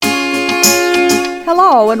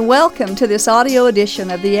Hello and welcome to this audio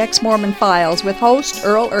edition of the Ex-Mormon Files with host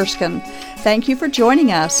Earl Erskine. Thank you for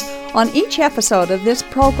joining us. On each episode of this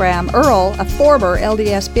program, Earl, a former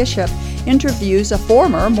LDS bishop, interviews a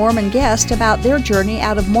former Mormon guest about their journey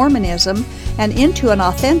out of Mormonism and into an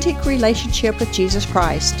authentic relationship with Jesus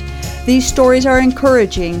Christ. These stories are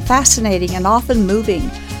encouraging, fascinating, and often moving.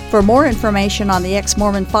 For more information on the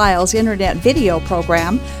Ex-Mormon Files internet video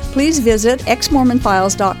program, please visit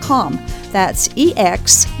exmormonfiles.com. That's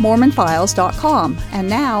exmormonfiles.com. And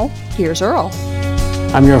now, here's Earl.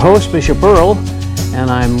 I'm your host, Bishop Earl, and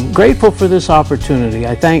I'm grateful for this opportunity.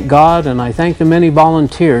 I thank God and I thank the many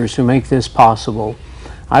volunteers who make this possible.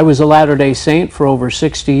 I was a Latter-day Saint for over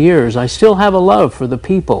 60 years. I still have a love for the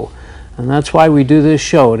people, and that's why we do this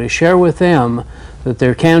show, to share with them that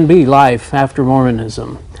there can be life after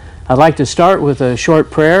Mormonism. I'd like to start with a short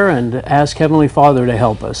prayer and ask Heavenly Father to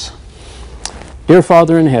help us. Dear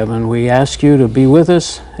Father in heaven, we ask you to be with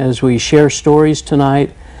us as we share stories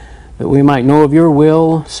tonight, that we might know of your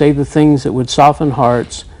will, say the things that would soften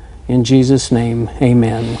hearts. In Jesus' name,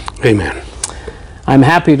 amen. Amen. I'm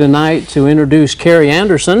happy tonight to introduce Kerry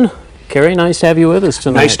Anderson. Kerry, nice to have you with us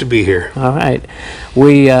tonight. Nice to be here. All right.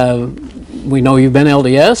 We know you've been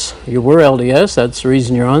LDS. You were LDS. That's the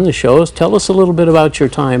reason you're on the show. Tell us a little bit about your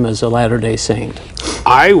time as a Latter-day Saint.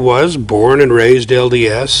 I was born and raised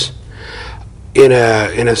LDS in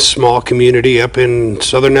a small community up in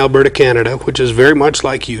southern Alberta, Canada, which is very much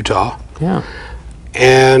like Utah. Yeah.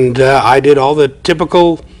 And I did all the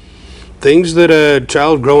typical things that a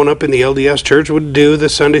child growing up in the LDS church would do: the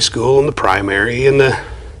Sunday school and the primary and the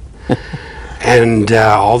and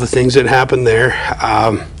all the things that happened there.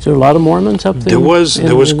 Is there a lot of Mormons up there? There was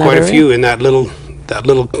quite a few in that little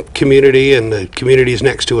community, and the communities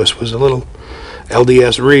next to us was a little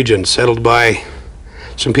LDS region settled by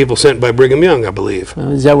some people sent by Brigham Young, I believe.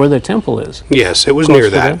 Is that where the temple is? Yes, it was Close near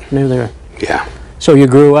to that. Near there. Yeah. So you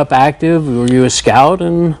grew up active? Were you a scout?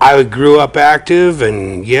 And I grew up active,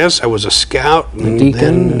 and yes, I was a scout. A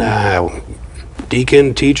deacon? Then,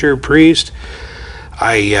 deacon, teacher, priest.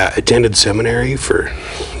 I attended seminary for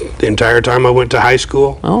the entire time I went to high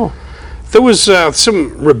school. Oh. There was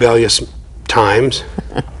some rebellious times,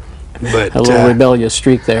 but a little rebellious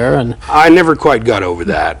streak there, and I never quite got over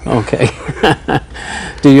that. Okay.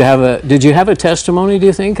 Did you have a testimony, do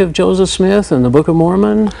you think, of Joseph Smith and the Book of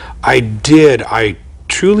Mormon? I did. I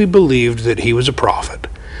truly believed that he was a prophet,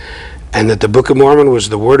 and that the Book of Mormon was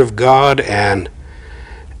the Word of God, and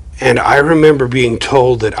I remember being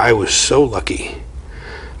told that I was so lucky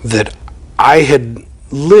that I had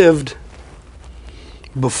lived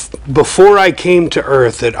before I came to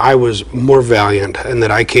earth, that I was more valiant, and that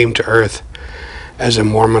I came to earth as a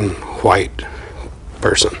Mormon white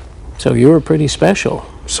person. So you were pretty special.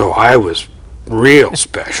 So I was real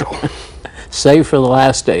special. Save for the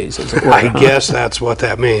last days, as it were. I guess that's what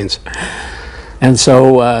that means. And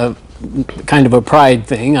so, kind of a pride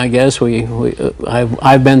thing, I guess.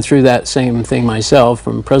 I've been through that same thing myself.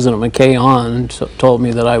 From President McKay on, told me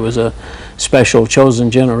that I was a special chosen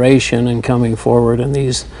generation and coming forward in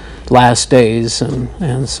these last days,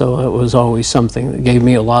 and so it was always something that gave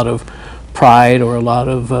me a lot of pride, or a lot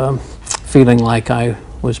of feeling like I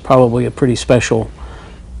was probably a pretty special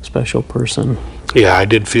person. Yeah, I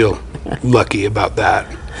did feel lucky about that.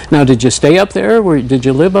 Now, did you stay up there? Did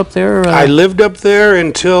you live up there? I lived up there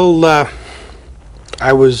until I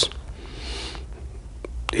was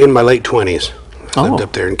in my late 20s. I lived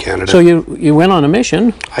up there in Canada. So you went on a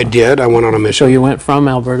mission? I did. I went on a mission. So you went from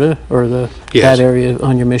Alberta, or Yes. that area,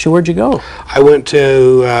 on your mission. Where'd you go? I went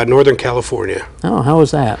to Northern California. Oh, how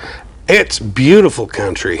was that? It's beautiful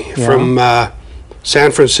country. Yeah. From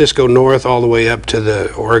San Francisco north all the way up to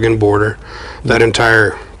the Oregon border. That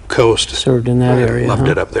entire coast. Served in that area. Loved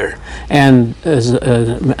it up there. And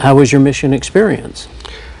how was your mission experience?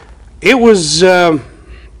 It was how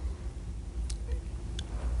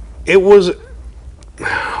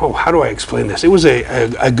do I explain this? It was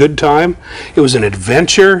a good time. It was an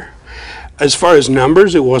adventure. As far as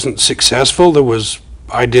numbers, it wasn't successful.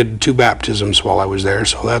 I did 2 baptisms while I was there,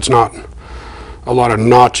 so that's not a lot of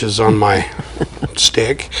notches on my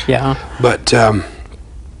stick. Yeah. But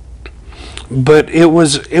it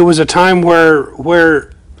was a time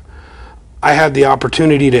where I had the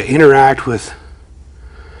opportunity to interact with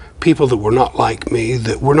people that were not like me,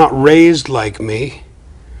 that were not raised like me.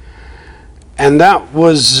 And that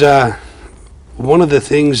was one of the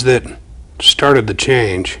things that started the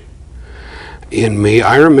change in me.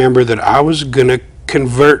 I remember that I was going to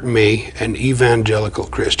convert me an evangelical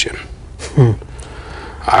Christian.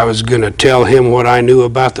 I was going to tell him what I knew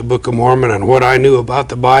about the Book of Mormon and what I knew about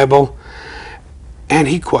the Bible, And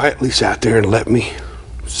he quietly sat there and let me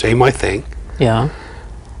say my thing. Yeah.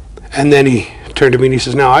 And then he turned to me and he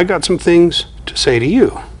says, now I got some things to say to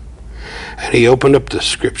you. And he opened up the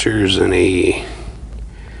scriptures and he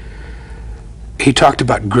talked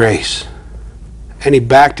about grace. And he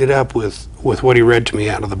backed it up with what he read to me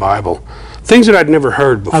out of the Bible. Things that I'd never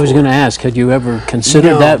heard before. I was going to ask, had you ever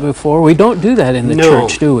considered that before? We don't do that in the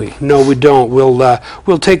church, do we? No, we don't.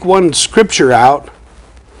 We'll take one scripture out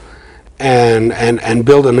and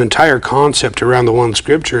build an entire concept around the one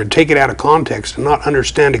scripture and take it out of context and not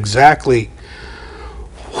understand exactly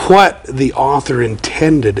what the author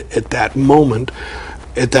intended at that moment,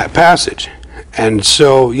 at that passage. And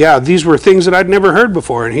so, yeah, these were things that I'd never heard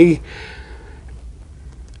before. And he,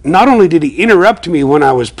 not only did he interrupt me when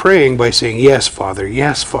I was praying by saying, yes, Father,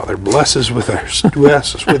 bless us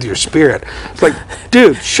with your spirit. It's like,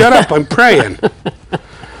 dude, shut up, I'm praying.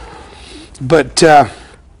 But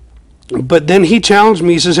then he challenged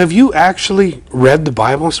me. He says, have you actually read the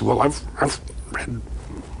Bible? I said, well, I've read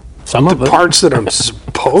some of the parts that I'm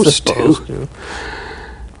supposed to.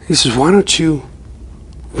 He says, why don't you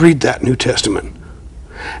read that New Testament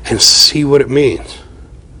and see what it means?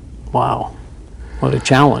 Wow. What a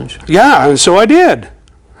challenge. Yeah, and so I did.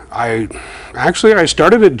 I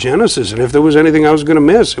started at Genesis, and if there was anything I was going to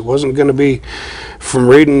miss, it wasn't going to be from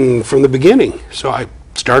reading from the beginning. So I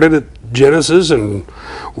started at Genesis and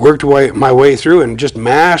worked my way through and just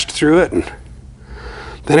mashed through it. And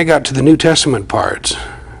then I got to the New Testament parts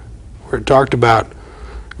where it talked about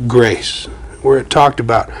grace, where it talked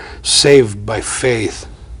about saved by faith,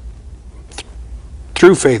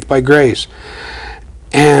 through faith by grace.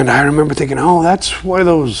 And I remember thinking, oh, that's why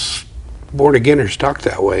those born-againers talk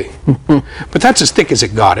that way. But that's as thick as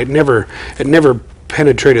it got. It never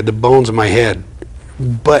penetrated the bones of my head.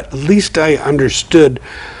 But at least I understood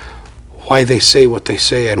why they say what they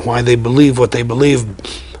say and why they believe what they believe.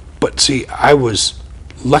 But see, I was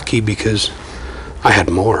lucky because I had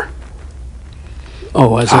more.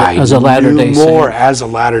 Oh, as a Latter-day Saint. More as a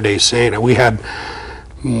Latter-day Saint. We had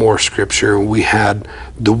more scripture. We had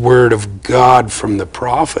the Word of God from the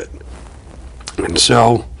prophet. And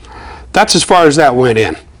so that's as far as that went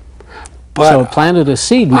in. But so it planted a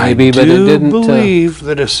seed maybe, but it didn't... I do believe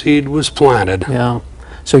that a seed was planted. Yeah.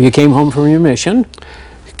 So you came home from your mission?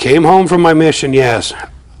 Came home from my mission, yes.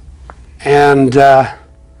 And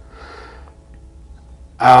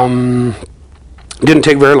didn't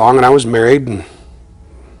take very long, and I was married and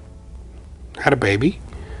had a baby.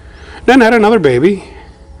 Then had another baby.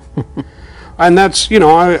 And that's,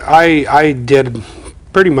 I did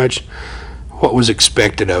pretty much what was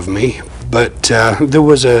expected of me. But there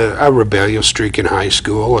was a rebellious streak in high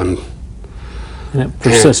school, and it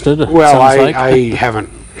persisted. Well, I haven't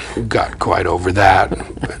got quite over that.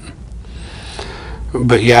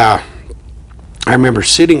 But yeah, I remember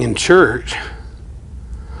sitting in church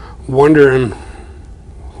wondering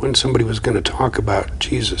when somebody was going to talk about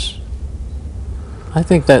Jesus. I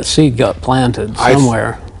think that seed got planted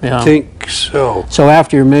somewhere. I think so. So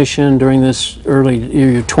after your mission, during this your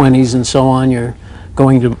 20s and so on, you're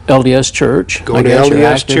going to LDS Church. Going to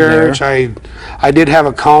LDS Church. There. I did have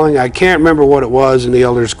a calling. I can't remember what it was in the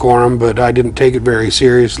Elders Quorum, but I didn't take it very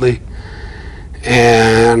seriously.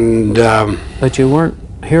 And but you weren't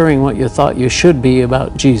hearing what you thought you should be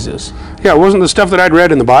about Jesus. Yeah, it wasn't the stuff that I'd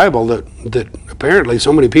read in the Bible that apparently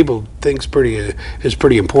so many people think is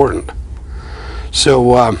pretty important.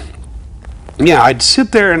 So yeah, I'd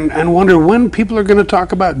sit there and wonder when people are going to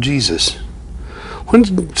talk about Jesus.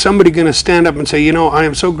 When's somebody going to stand up and say, I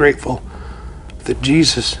am so grateful that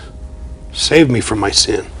Jesus saved me from my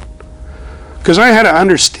sin? Because I had an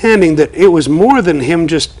understanding that it was more than him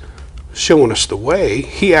just showing us the way.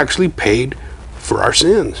 He actually paid for our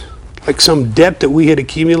sins. Like some debt that we had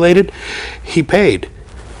accumulated, he paid.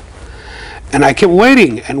 And I kept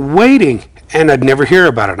waiting and waiting, and I'd never hear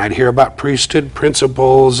about it. And I'd hear about priesthood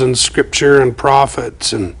principles and scripture and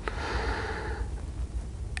prophets, and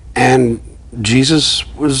Jesus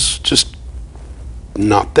was just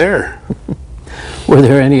not there. Were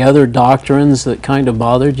there any other doctrines that kind of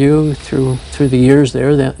bothered you through the years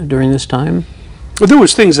there during this time? Well, there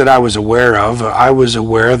was things that I was aware of. I was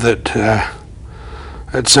aware that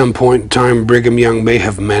at some point in time, Brigham Young may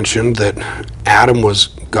have mentioned that Adam was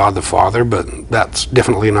God the Father, but that's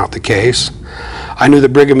definitely not the case. I knew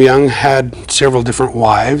that Brigham Young had several different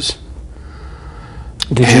wives.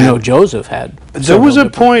 Did you know Joseph had? There was a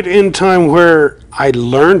point in time where I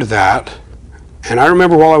learned that, and I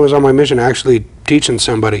remember while I was on my mission actually teaching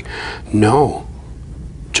somebody, no,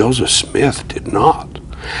 Joseph Smith did not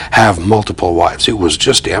have multiple wives. It was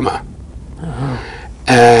just Emma. Uh-huh.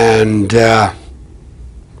 And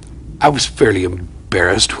I was fairly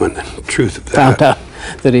embarrassed when the truth of that. Found out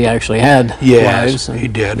that he actually had wives and he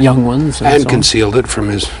did. young ones. And so concealed it from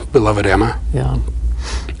his beloved Emma. Yeah.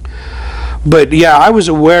 But yeah, I was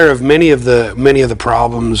aware of many of the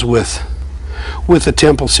problems with the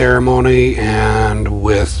temple ceremony and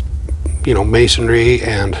with, masonry,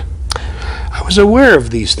 and I was aware of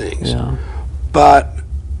these things. Yeah. But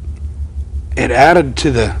it added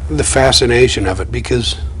to the fascination of it,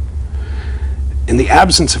 because in the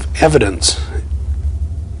absence of evidence,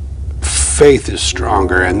 faith is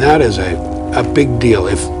stronger, and that is a big deal.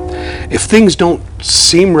 If things don't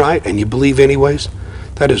seem right and you believe anyways,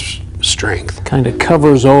 that is strength. Kind of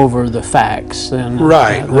covers over the facts, then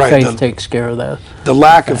Right. faith takes care of that. The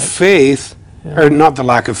lack of faith, or not the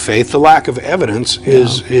lack of faith, the lack of evidence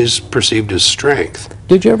is perceived as strength.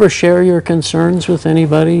 Did you ever share your concerns with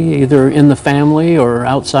anybody, either in the family or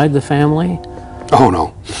outside the family? Oh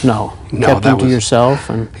no. No. No, Kept that them to was- yourself,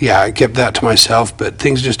 and Yeah, I kept that to myself, but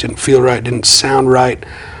things just didn't feel right, didn't sound right.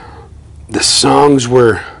 The songs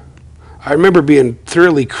were... I remember being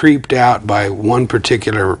thoroughly creeped out by one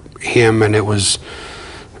particular hymn, and it was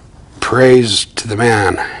Praise to the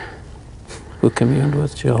Man. who communed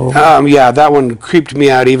with Jehovah. Yeah, that one creeped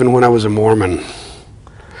me out even when I was a Mormon.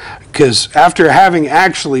 Because after having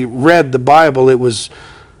actually read the Bible, it was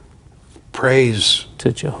praise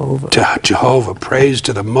To Jehovah. to Jehovah, praise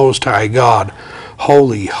to the Most High God.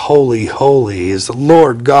 Holy, holy, holy is the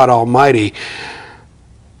Lord God Almighty.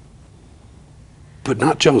 But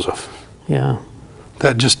not Joseph. Yeah.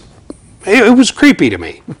 That just, it was creepy to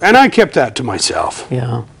me. And I kept that to myself.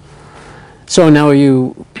 Yeah. So now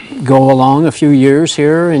you go along a few years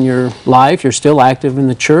here in your life. You're still active in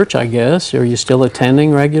the church, I guess. Are you still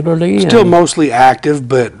attending regularly? Still mostly active,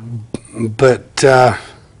 but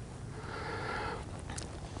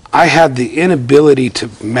I had the inability to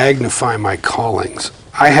magnify my callings.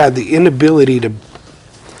 I had the inability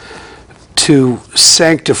to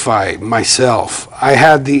sanctify myself. I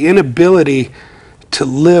had the inability to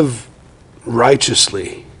live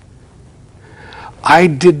righteously. I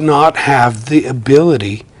did not have the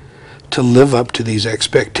ability to live up to these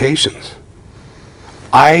expectations.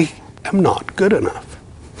 I am not good enough.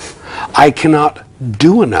 I cannot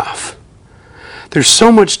do enough. There's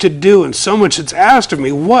so much to do and so much that's asked of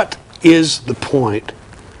me. What is the point?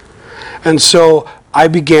 And so I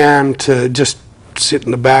began to just sit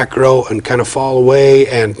in the back row and kind of fall away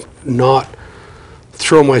and not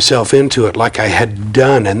throw myself into it like I had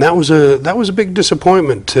done. And that was a big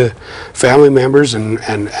disappointment to family members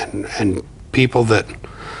and people that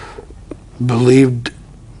believed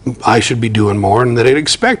I should be doing more and that it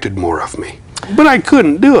expected more of me. But I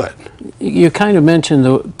couldn't do it. You kind of mentioned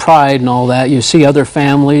the pride and all that. You see other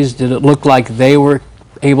families, did it look like they were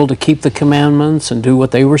able to keep the commandments and do what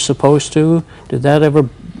they were supposed to? Did that ever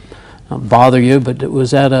bother you? But was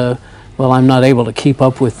that I'm not able to keep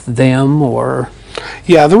up with them, or?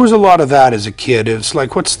 Yeah, there was a lot of that as a kid. It's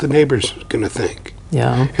like, what's the neighbors going to think?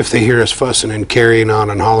 Yeah. If they hear us fussing and carrying on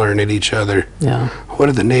and hollering at each other, Yeah. what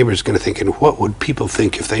are the neighbors going to think? And what would people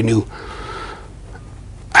think if they knew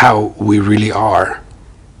how we really are?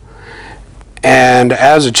 And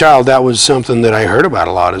as a child, that was something that I heard about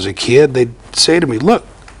a lot. As a kid, they'd say to me, look,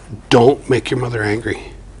 don't make your mother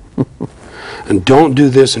angry. And don't do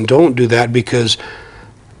this and don't do that, because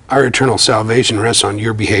our eternal salvation rests on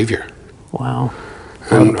your behavior. Wow.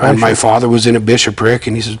 And my father was in a bishopric,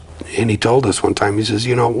 and he told us one time, he says,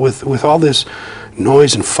 with all this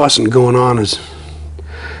noise and fussing going on as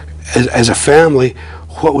a family,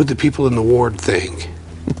 what would the people in the ward think?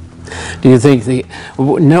 Do you think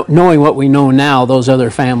knowing what we know now, those other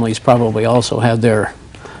families probably also had their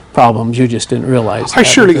problems? You just didn't realize that. I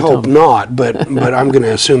surely hope not, but I'm going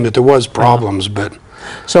to assume that there was problems. But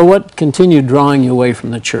so what continued drawing you away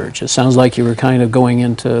from the church? It sounds like you were kind of going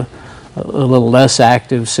into a little less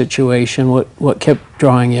active situation. What kept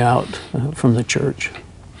drawing you out from the church?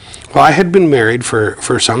 Well, I had been married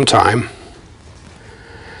for some time,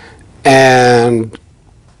 and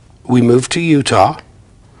we moved to Utah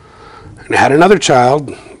and had another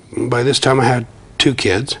child. By this time I had 2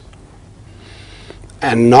 kids.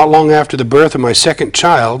 And not long after the birth of my second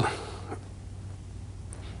child,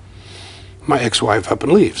 my ex-wife up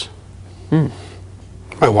and leaves.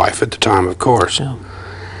 My wife at the time, of course. Yeah.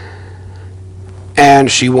 And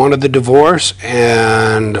she wanted the divorce,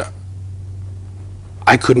 and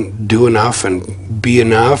I couldn't do enough and be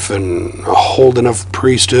enough and hold enough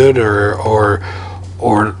priesthood or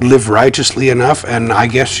live righteously enough, and I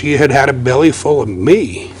guess she had a belly full of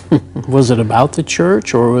me. Was it about the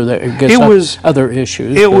church, or were there other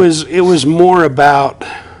issues? It was more about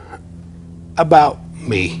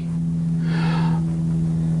me.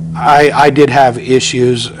 I did have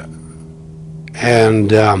issues,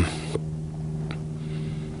 and I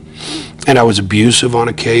was abusive on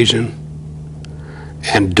occasion,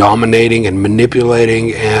 and dominating and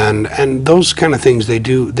manipulating, and those kind of things, they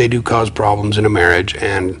do cause problems in a marriage.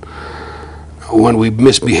 And when we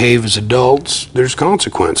misbehave as adults, there's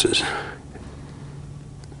consequences.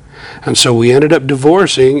 And so we ended up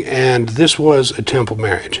divorcing, and this was a temple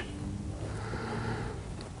marriage.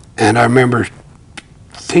 And I remember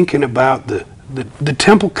thinking about the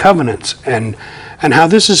temple covenants and how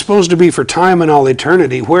this is supposed to be for time and all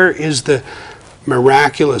eternity. Where is the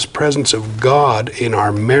miraculous presence of God in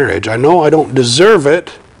our marriage? I know I don't deserve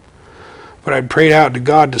it, but I prayed out to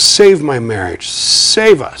God to save my marriage,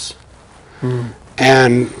 save us.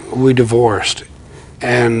 And we divorced,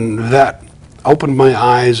 and that opened my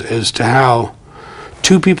eyes as to how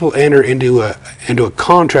two people enter into a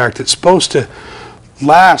contract that's supposed to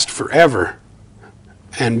last forever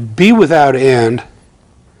and be without end,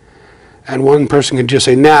 and one person can just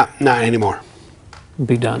say, nah, not anymore.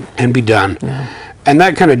 Be done. And be done. Yeah. And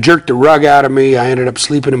that kind of jerked the rug out of me. I ended up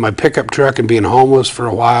sleeping in my pickup truck and being homeless for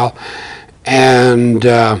a while. And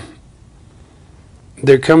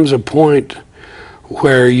there comes a point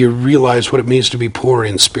where you realize what it means to be poor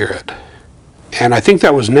in spirit. And I think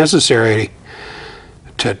that was necessary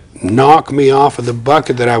to knock me off of the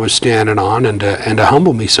bucket that I was standing on, and to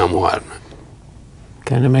humble me somewhat.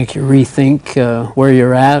 Kind of make you rethink where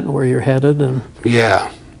you're at, where you're headed, and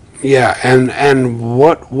Yeah, and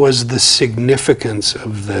what was the significance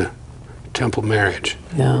of the temple marriage?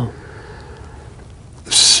 yeah.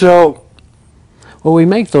 So, Well, we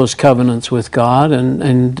make those covenants with God,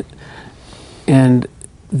 and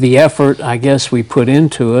the effort, I guess, we put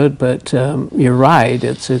into it. But you're right.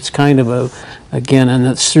 It's kind of again, and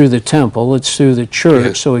it's through the temple. It's through the church.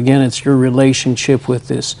 Yes. So again, it's your relationship with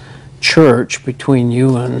this church between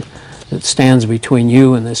you and that stands between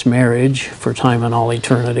you and this marriage for time and all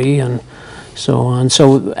eternity, and so on.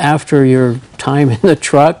 So after your time in the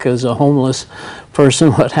truck as a homeless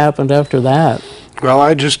person, what happened after that? well,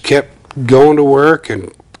 I just kept going to work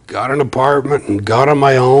and got an apartment and got on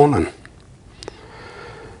my own,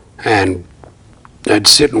 and I'd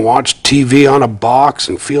sit and watch TV on a box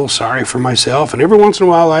and feel sorry for myself, and every once in a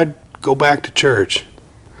while I'd go back to church.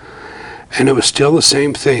 And it was still the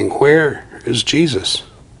same thing. Where is Jesus?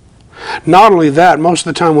 Not only that, most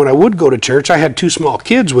of the time when I would go to church, I had two small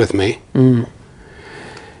kids with me. And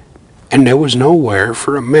there was nowhere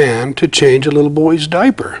for a man to change a little boy's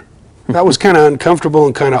diaper. That was kind of uncomfortable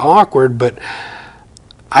and kind of awkward, but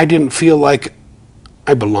I didn't feel like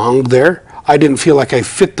I belonged there. I didn't feel like I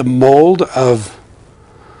fit the mold of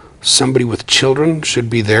somebody with children should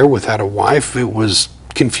be there without a wife. It was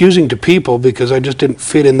confusing to people because I just didn't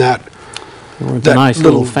fit in that Nice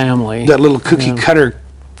little family. that little cookie cutter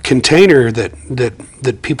container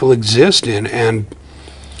that people exist in, and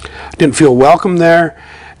I didn't feel welcome there.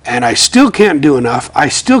 And I still can't do enough. I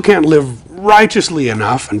still can't live righteously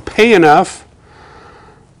enough and pay enough.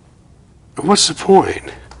 What's the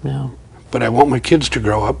point? Yeah. But I want my kids to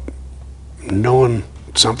grow up knowing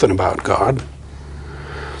something about God.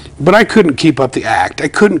 But I couldn't keep up the act. I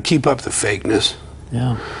couldn't keep up the fakeness.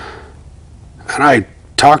 Yeah. And I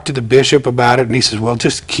talked to the bishop about it, and he says, well,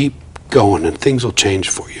 just keep going and things will change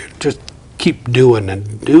for you. Just keep doing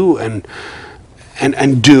and do and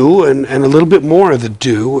do and a little bit more of the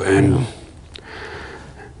do, and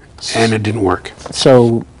it didn't work.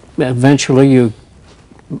 So eventually you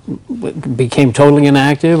became totally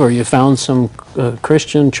inactive, or you found some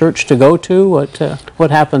Christian church to go to?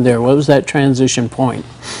 What happened there? What was that transition point?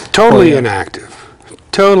 Totally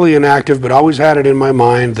inactive, but always had it in my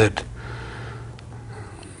mind that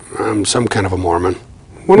I'm some kind of a Mormon.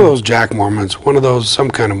 One of those Jack Mormons, one of those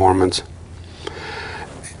some kind of Mormons.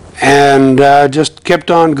 And just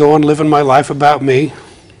kept on going, living my life about me.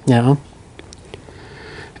 Yeah.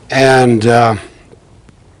 And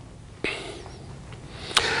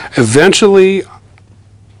eventually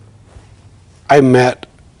I met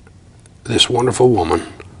this wonderful woman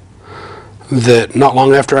that not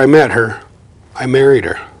long after I met her, I married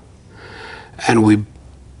her. And we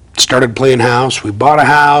started playing house. We bought a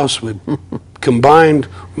house. We combined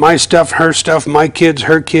my stuff, her stuff, my kids,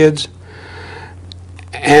 her kids.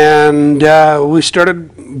 And we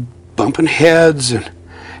started bumping heads and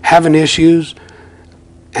having issues.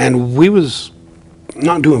 And we was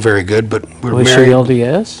not doing very good, but we were Was married.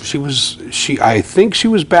 she LDS? I think she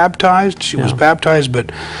was baptized. She was baptized,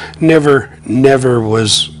 but never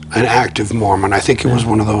was an active Mormon. I think it was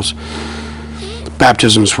one of those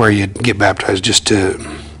baptisms where you get baptized just to...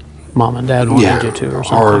 Mom and Dad wanted you to, or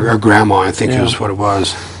something. Or grandma, I think is what it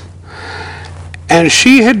was. And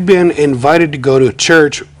she had been invited to go to a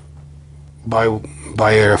church by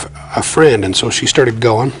a friend, and so she started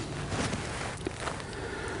going.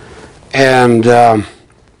 And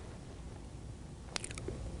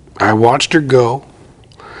I watched her go.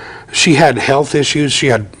 She had health issues. She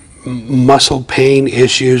had muscle pain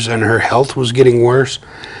issues, and her health was getting worse.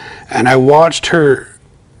 And I watched her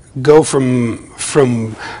go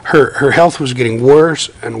from her health was getting worse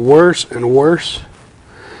and worse and worse.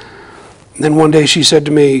 And then one day she said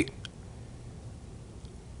to me,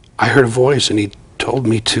 I heard a voice, and he told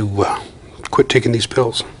me to quit taking these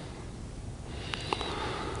pills.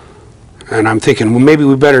 And I'm thinking, well, maybe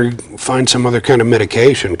we better find some other kind of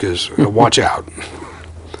medication, because watch out.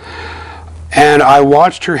 And I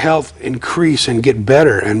watched her health increase and get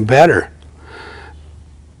better and better.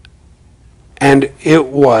 And it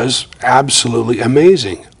was absolutely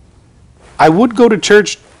amazing. I would go to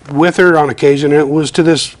church with her on occasion, and it was to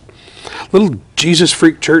this little Jesus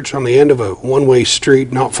freak church on the end of a one-way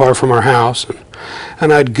street not far from our house.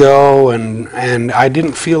 And I'd go, and I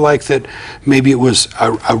didn't feel like that maybe it was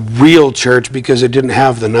a real church, because it didn't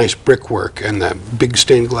have the nice brickwork and the big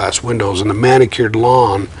stained glass windows and the manicured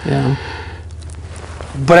lawn. Yeah.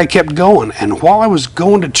 But I kept going, and while I was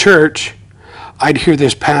going to church, I'd hear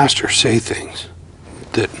this pastor say things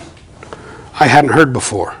that I hadn't heard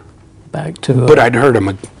before. But I'd heard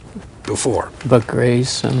them before. About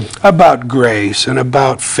grace and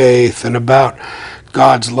about faith and about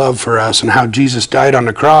God's love for us and how Jesus died on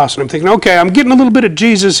the cross. And I'm thinking, okay, I'm getting a little bit of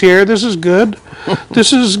Jesus here. This is good.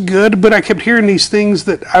 This is good. But I kept hearing these things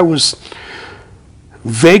that I was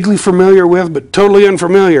vaguely familiar with, but totally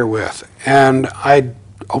unfamiliar with. And I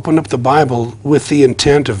opened up the Bible with the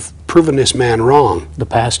intent of proving this man wrong. The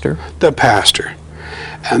pastor? The pastor.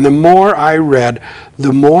 And the more I read,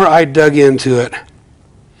 the more I dug into it,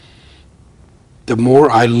 the more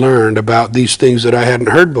I learned about these things that I hadn't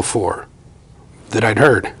heard before, that I'd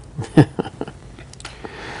heard.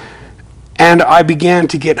 And I began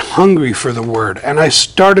to get hungry for the Word, and I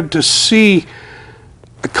started to see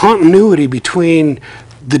a continuity between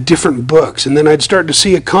the different books, and then I'd start to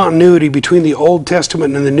see a continuity between the Old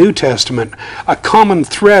Testament and the New Testament, a common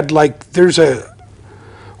thread, like there's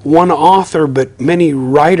one author but many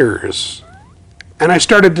writers. And I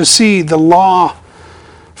started to see the law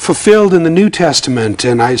fulfilled in the New Testament,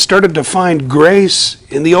 and I started to find grace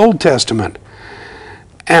in the Old Testament.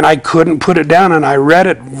 And I couldn't put it down, and I read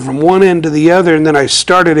it from one end to the other, and then I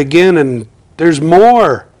started again, and there's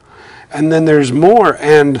more, and then there's more,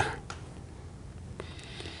 and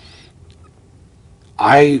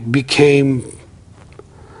I became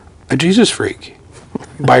a Jesus freak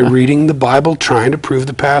by reading the Bible, trying to prove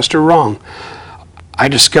the pastor wrong. I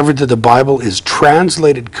discovered that the Bible is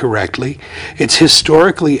translated correctly, it's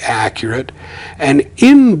historically accurate, and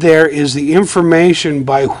in there is the information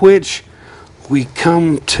by which we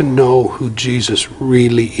come to know who Jesus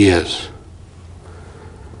really is.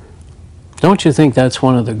 Don't you think that's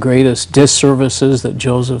one of the greatest disservices that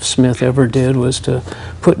Joseph Smith ever did, was to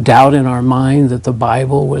put doubt in our mind that the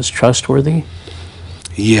Bible was trustworthy?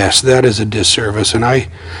 Yes, that is a disservice, and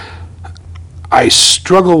I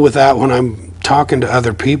struggle with that when I'm talking to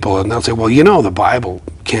other people, and they'll say, well, you know, the Bible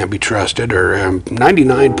can't be trusted, or I'm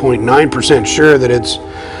 99.9% sure that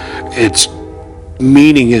its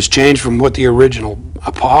meaning has changed from what the original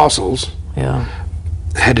apostles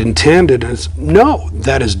had intended. And no,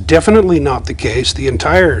 that is definitely not the case. The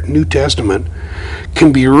entire New Testament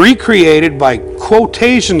can be recreated by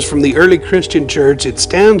quotations from the early Christian church. It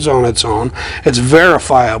stands on its own. It's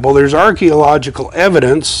verifiable. There's archaeological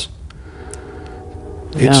evidence.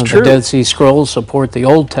 It's true. The Dead Sea Scrolls support the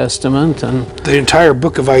Old Testament, and the entire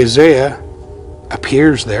book of Isaiah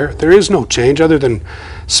appears there. There is no change other than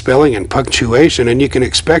spelling and punctuation, and you can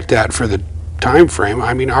expect that for the time frame.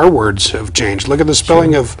 I mean, our words have changed. Look at the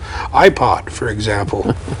spelling of iPod, for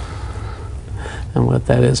example. And what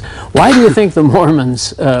that is. Why do you think the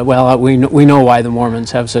Mormons, we know why the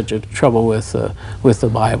Mormons have such a trouble with the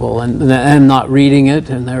Bible and not reading it,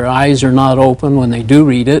 and their eyes are not open when they do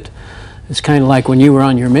read it. It's kind of like when you were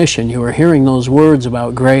on your mission, you were hearing those words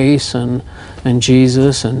about grace and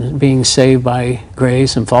Jesus and being saved by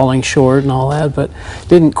grace and falling short and all that, but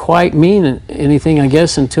didn't quite mean anything, I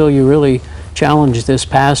guess, until you really challenged this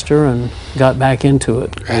pastor and got back into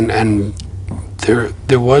it. And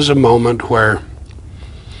there was a moment where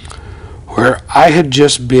I had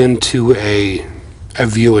just been to a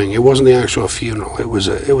viewing. It wasn't the actual funeral. It was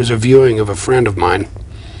a viewing of a friend of mine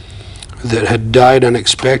that had died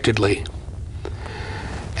unexpectedly.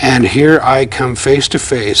 And here I come face to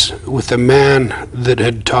face with the man that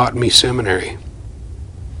had taught me seminary.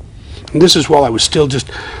 And this is while I was still just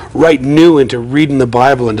right new into reading the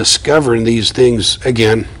Bible and discovering these things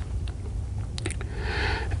again.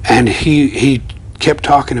 And he kept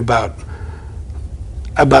talking about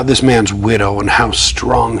this man's widow and how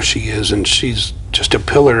strong she is, and she's just a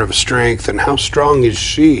pillar of strength, and how strong is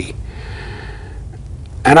she?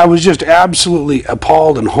 And I was just absolutely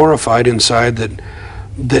appalled and horrified inside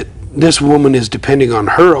that this woman is depending on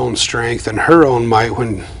her own strength and her own might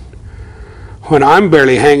when I'm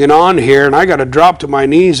barely hanging on here, and I got to drop to my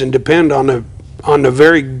knees and depend on the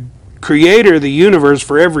very creator of the universe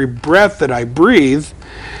for every breath that I breathe.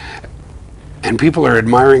 And people are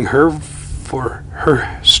admiring her for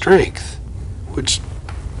her strength, which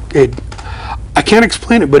I can't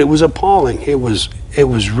explain it, but it was appalling. It was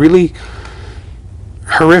really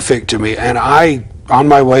horrific to me. And on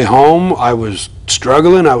my way home, I was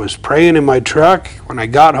struggling. I was praying in my truck. When I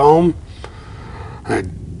got home, I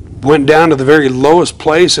went down to the very lowest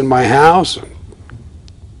place in my house,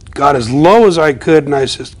 got as low as I could, and I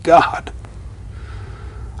said, God,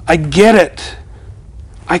 I get it.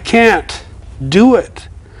 I can't do it.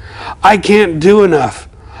 I can't do enough.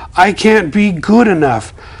 I can't be good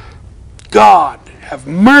enough. God, have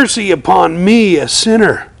mercy upon me, a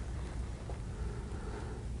sinner.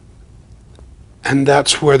 And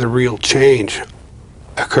that's where the real change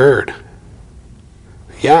occurred.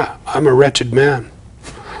 Yeah, I'm a wretched man.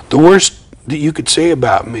 The worst that you could say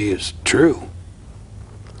about me is true.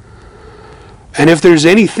 And if there's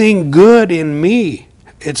anything good in me,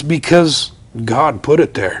 it's because God put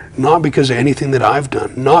it there. Not because of anything that I've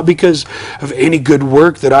done. Not because of any good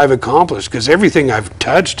work that I've accomplished. Because everything I've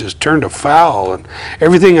touched has turned to foul. And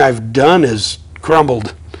everything I've done has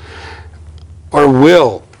crumbled. Or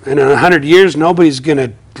will. And in 100 years, nobody's going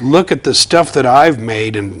to look at the stuff that I've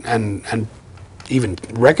made and even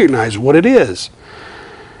recognize what it is.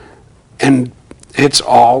 And it's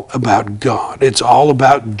all about God. It's all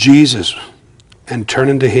about Jesus. And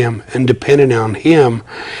turning to Him and depending on Him,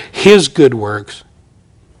 His good works.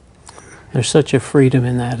 There's such a freedom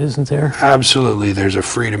in that, isn't there? Absolutely, there's a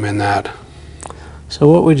freedom in that. So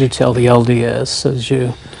what would you tell the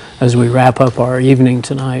LDS as we wrap up our evening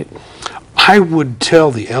tonight? I would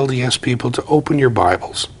tell the LDS people to open your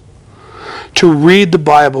Bibles, to read the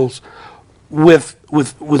Bibles with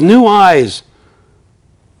new eyes,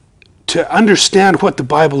 to understand what the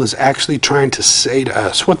Bible is actually trying to say to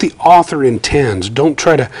us, what the author intends. Don't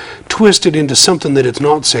try to twist it into something that it's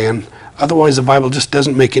not saying. Otherwise, the Bible just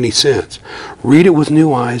doesn't make any sense. Read it with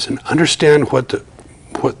new eyes and understand what the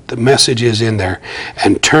message is in there,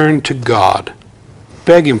 and turn to God.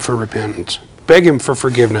 Beg Him for repentance. Beg Him for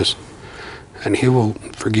forgiveness, and He will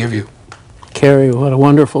forgive you. Kerry, what a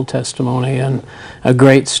wonderful testimony and a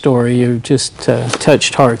great story. You just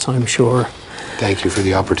touched hearts, I'm sure. Thank you for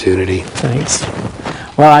the opportunity. Thanks.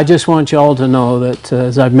 Well, I just want you all to know that,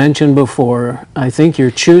 as I've mentioned before, I think you're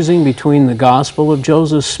choosing between the gospel of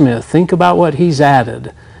Joseph Smith. Think about what he's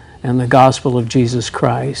added, and the gospel of Jesus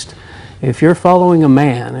Christ. If you're following a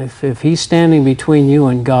man, if he's standing between you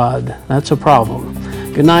and God, that's a problem.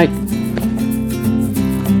 Good night.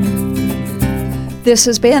 This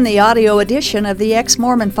has been the audio edition of the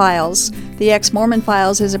Ex-Mormon Files. The Ex-Mormon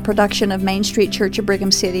Files is a production of Main Street Church of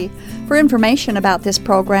Brigham City. For information about this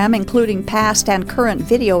program, including past and current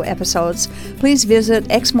video episodes, please visit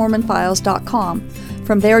exmormonfiles.com.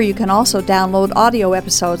 From there you can also download audio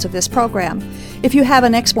episodes of this program. If you have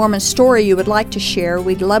an Ex-Mormon story you would like to share,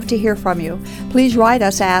 we'd love to hear from you. Please write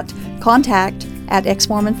us at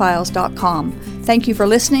contact@exmormonfiles.com. Thank you for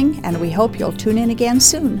listening, and we hope you'll tune in again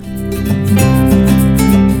soon.